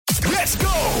Let's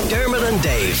go! Dermot and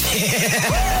Dave.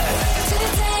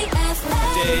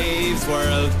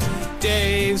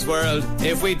 Dave's World.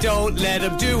 If we don't let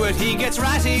him do it, he gets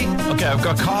ratty. Okay, I've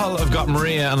got Carl, I've got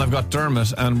Maria, and I've got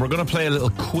Dermot, and we're going to play a little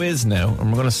quiz now,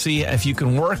 and we're going to see if you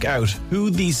can work out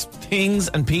who these things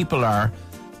and people are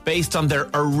based on their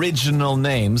original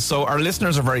names. So our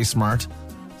listeners are very smart.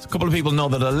 So a couple of people know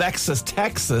that Alexis,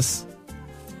 Texas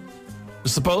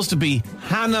was supposed to be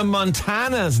Hannah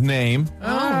Montana's name.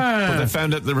 But they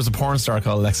found out there was a porn star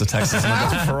called Alexis, Texas, and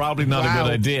that's probably not a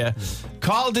good idea.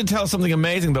 Carl did tell something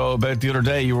amazing, though, about the other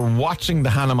day. You were watching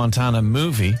the Hannah Montana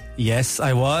movie. Yes,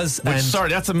 I was. Which, sorry,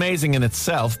 that's amazing in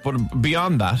itself, but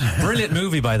beyond that... Brilliant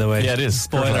movie, by the way. Yeah, it is.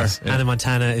 Spoiler, Yeah. Hannah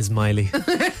Montana is Miley.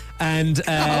 And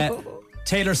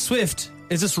Taylor Swift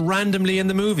is just randomly in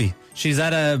the movie. She's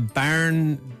at a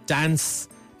barn dance,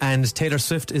 and Taylor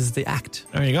Swift is the act.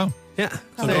 There you go. Yeah.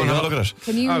 So go and have a look at it.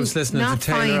 Can you I was listening to not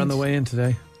Taylor on the way in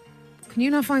today. Can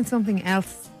you not find something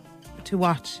else to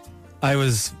watch I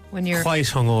was when you're quite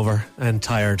hungover and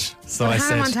tired, so I Hannah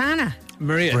said... Montana?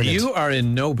 Maria, Brilliant. you are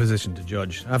in no position to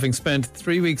judge. Having spent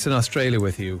 3 weeks in Australia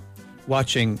with you,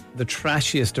 watching the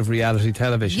trashiest of reality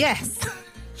television. Yes.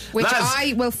 Which Lads,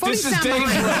 I will fully this is stand Dave's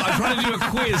behind. World. I'm trying to do a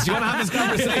quiz. You want to have this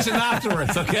conversation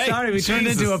afterwards, okay? Sorry, we turned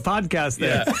Jesus. into a podcast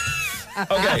there. Yeah.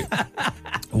 Okay.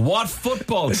 What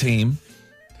football team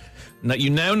that you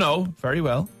now know very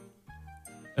well,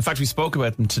 in fact, we spoke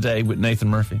about them today with Nathan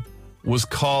Murphy, was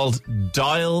called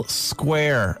Dial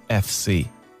Square FC?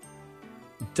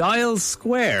 Dial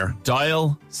Square.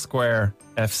 Dial Square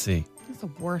FC. That's the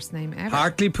worst name ever.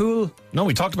 Hartlepool. No,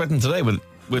 we talked about them today with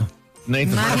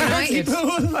Nathan Man Murphy. United.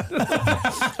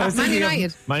 Man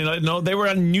United. Man United. No, they were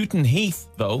on Newton Heath,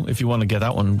 though, if you want to get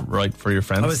that one right for your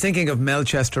friends. I was thinking of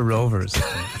Melchester Rovers.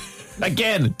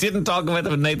 Again, didn't talk about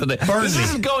them with Nathan. This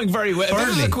is going very well. If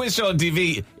this was a quiz show on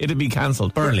TV, it'd be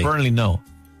cancelled. Burnley, no.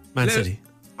 Man City.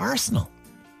 Arsenal.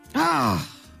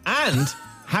 And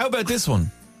how about this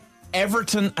one?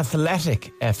 Everton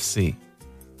Athletic FC.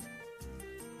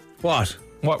 What?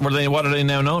 What are they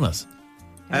now known as?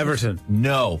 Everton.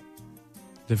 No.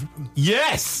 Liverpool.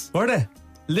 Yes. Were they?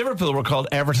 Liverpool were called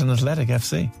Everton Athletic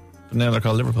FC. But now they're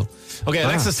called Liverpool. Okay,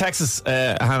 Alexis, Texas,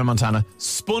 Hannah Montana.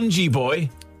 Spongy Boy.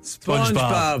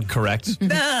 SpongeBob. Correct.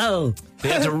 No. They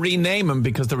had to rename him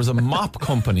because there was a mop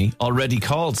company already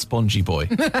called Spongy Boy.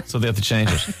 So they had to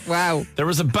change it. Wow. There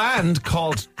was a band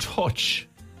called Touch.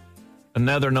 And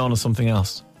now they're known as something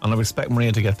else. And I would expect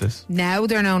Maria to get this. Now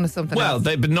they're known as something Well, else.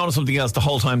 they've been known as something else the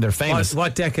whole time they're famous.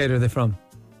 What decade are they from?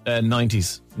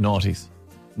 90s, noughties,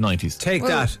 90s. Take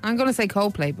Well, that. I'm going to say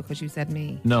Coldplay because you said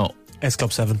me. No, S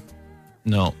Club 7.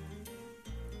 no.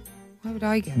 Why would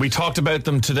I get We talked about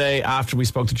them today after we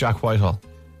spoke to Jack Whitehall.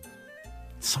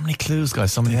 So many clues,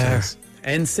 guys, so many clues.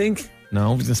 NSYNC?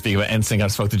 No, we didn't speak about NSYNC. I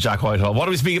spoke to Jack Whitehall. What do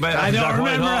we speak about after Jack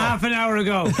Whitehall? half an hour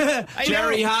ago.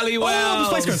 Jerry Halliwell.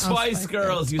 Spice Girls. Spice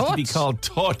Girls used to be Touch. called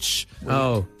Touch.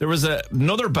 Oh. There was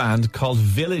another band called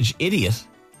Village Idiot,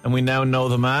 and we now know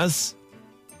them as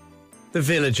The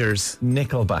Villagers.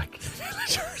 Nickelback.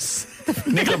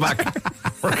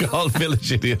 Nickelback were called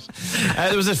Village Idiot.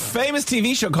 There was a famous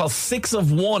TV show called 6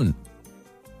 of 1.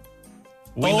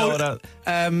 We know that.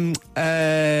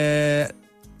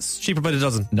 Cheaper by the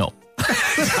dozen. No.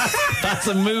 That's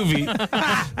a movie.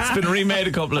 It's been remade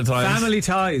a couple of times. Family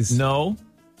Ties. No.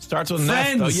 Starts with an F,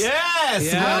 Friends. though.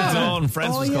 Yes! Yeah. Well done.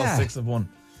 Friends was called 6 of 1.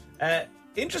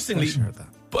 Interestingly,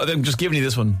 but I'm just giving you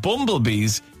this one.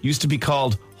 Bumblebees used to be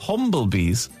called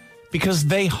humblebees because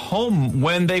they hum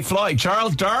when they fly.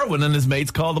 Charles Darwin and his mates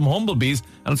called them humblebees,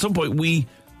 and at some point we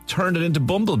turned it into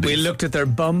bumblebees. We looked at their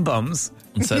bums.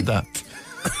 And said that.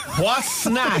 What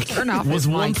snack Turn off was his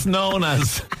mic. once known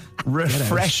as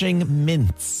refreshing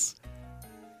mints?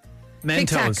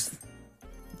 Mentos.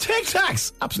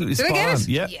 Tic-tacs. Absolutely Did I spot get on. it?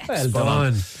 Yeah. Yes. Well Spot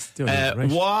on. done.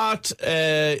 What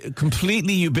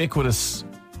completely ubiquitous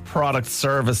product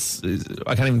service,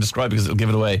 I can't even describe because it'll give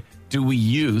it away, do we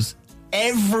use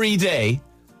every day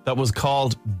that was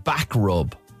called back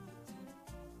rub?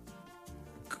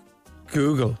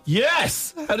 Google.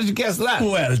 Yes! How did you guess that?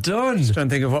 Well done. Trying to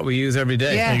think of what we use every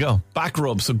day. Yeah. There you go. Back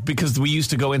rub. So because we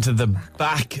used to go into the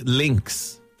back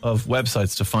links of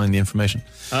websites to find the information.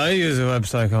 I use a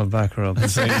website called Backrub.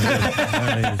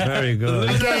 very, very good.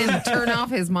 Again, turn off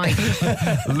his mic.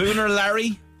 Lunar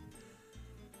Larry.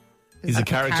 He's a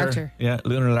character. Yeah,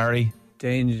 Lunar Larry.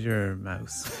 Danger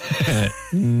Mouse.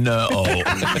 No.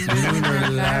 Lunar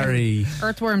Larry.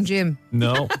 Earthworm Jim.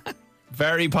 No.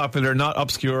 Very popular, not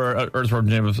obscure, Earthworm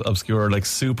Jim is obscure, like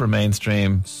super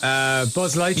mainstream.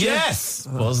 Buzz Lightyear. Yes!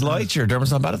 Buzz Lightyear.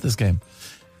 Dermot's not bad at this game.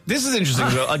 This is interesting.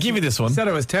 I'll give you this one. Said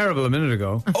I was terrible a minute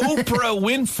ago. Oprah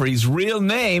Winfrey's real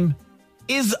name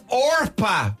is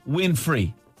Orpah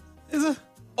Winfrey. Is it?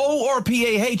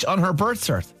 ORPAH on her birth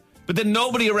cert. But then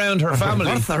nobody around her family,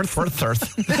 no one around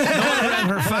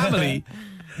her family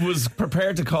was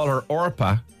prepared to call her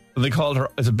Orpah. They called her,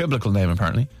 it's a biblical name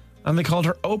apparently, and they called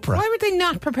her Oprah. Why were they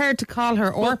not prepared to call her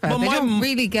Orpah? Well, they don't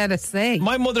really get a say.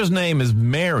 My mother's name is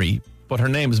Mary, but her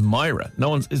name is Myra.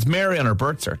 It's Mary on her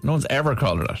birth cert. No one's ever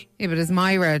called her that. Yeah, but is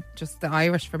Myra just the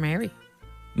Irish for Mary?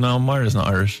 No, Myra's not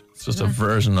Irish. It's just a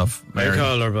version of Mary. I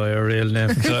call her by her real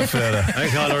name. I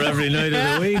call her every night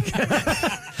of the week.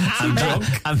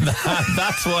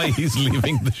 That's why he's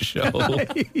leaving the show.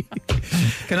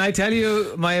 Can I tell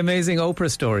you my amazing Oprah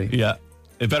story? Yeah.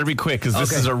 It better be quick because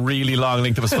this is a really long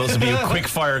link that was supposed to be a quick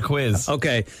fire quiz.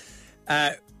 Okay.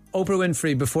 Oprah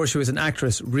Winfrey, before she was an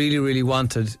actress, really, really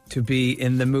wanted to be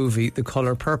in the movie The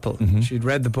Colour Purple. Mm-hmm. She'd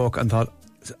read the book and thought,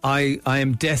 I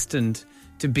am destined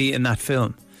to be in that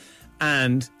film.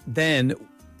 And then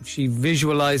she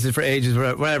visualized it for ages,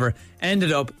 whatever,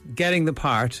 ended up getting the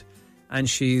part, and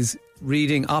she's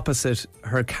reading opposite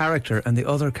her character, and the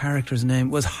other character's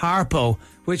name was Harpo,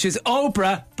 which is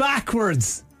Oprah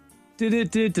backwards.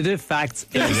 Facts.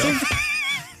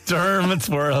 Dermot's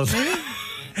World.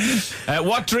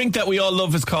 What drink that we all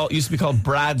love used to be called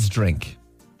Brad's drink?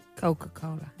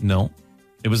 Coca-Cola. No.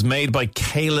 It was invented by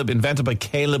Caleb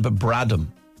Bradham.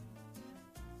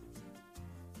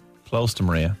 Close to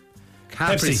Maria.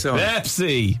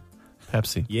 Pepsi.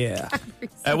 Yeah.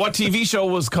 What TV show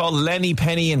was called Lenny,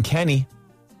 Penny and Kenny?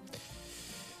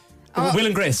 Will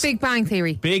and Grace. Big Bang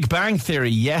Theory. Big Bang Theory.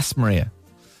 Yes, Maria.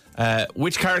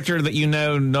 Which character that you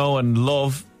now know and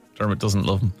love, Dermot doesn't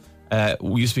love him,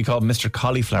 used to be called Mr.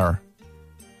 Cauliflower?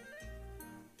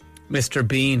 Mr.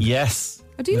 Bean. Yes.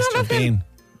 Oh, do you not love him?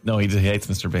 No, he hates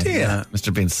Mr. Bean. Yeah.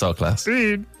 Mr. Bean's so class.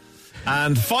 Bean.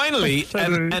 And finally,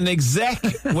 an exec,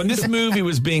 when this movie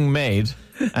was being made,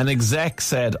 an exec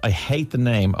said, I hate the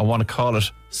name. I want to call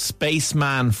it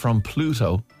Spaceman from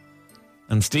Pluto.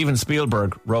 And Steven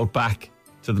Spielberg wrote back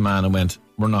to the man and went,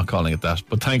 we're not calling it that.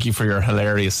 But thank you for your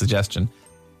hilarious suggestion.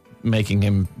 Making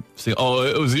him say,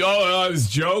 I was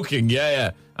joking.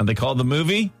 Yeah. And they called the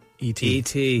movie?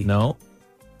 E.T. No.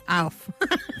 Alf.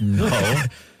 No.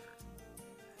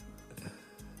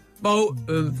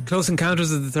 Close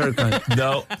Encounters of the Third Kind.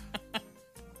 No.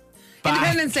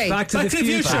 Independence Day. Back to the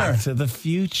Future. Back to the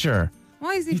Future.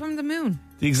 Why is he from the moon?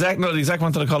 The exact one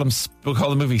that I call him. We'll call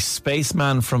the movie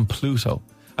Spaceman from Pluto.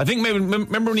 I think maybe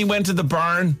remember when he went to the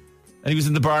barn and he was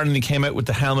in the barn and he came out with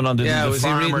the helmet on. The was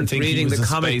farmer he reading the was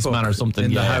comic a spaceman book or something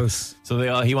in the house?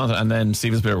 So he wanted, and then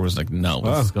Steven Spielberg was like, "No,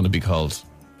 it's going to be called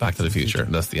Back to the Future."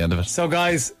 And that's the end of it. So,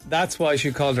 guys, that's why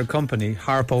she called her company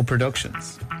Harpo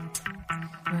Productions.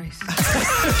 Right.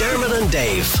 Dermot and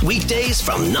Dave, weekdays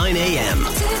from 9 a.m.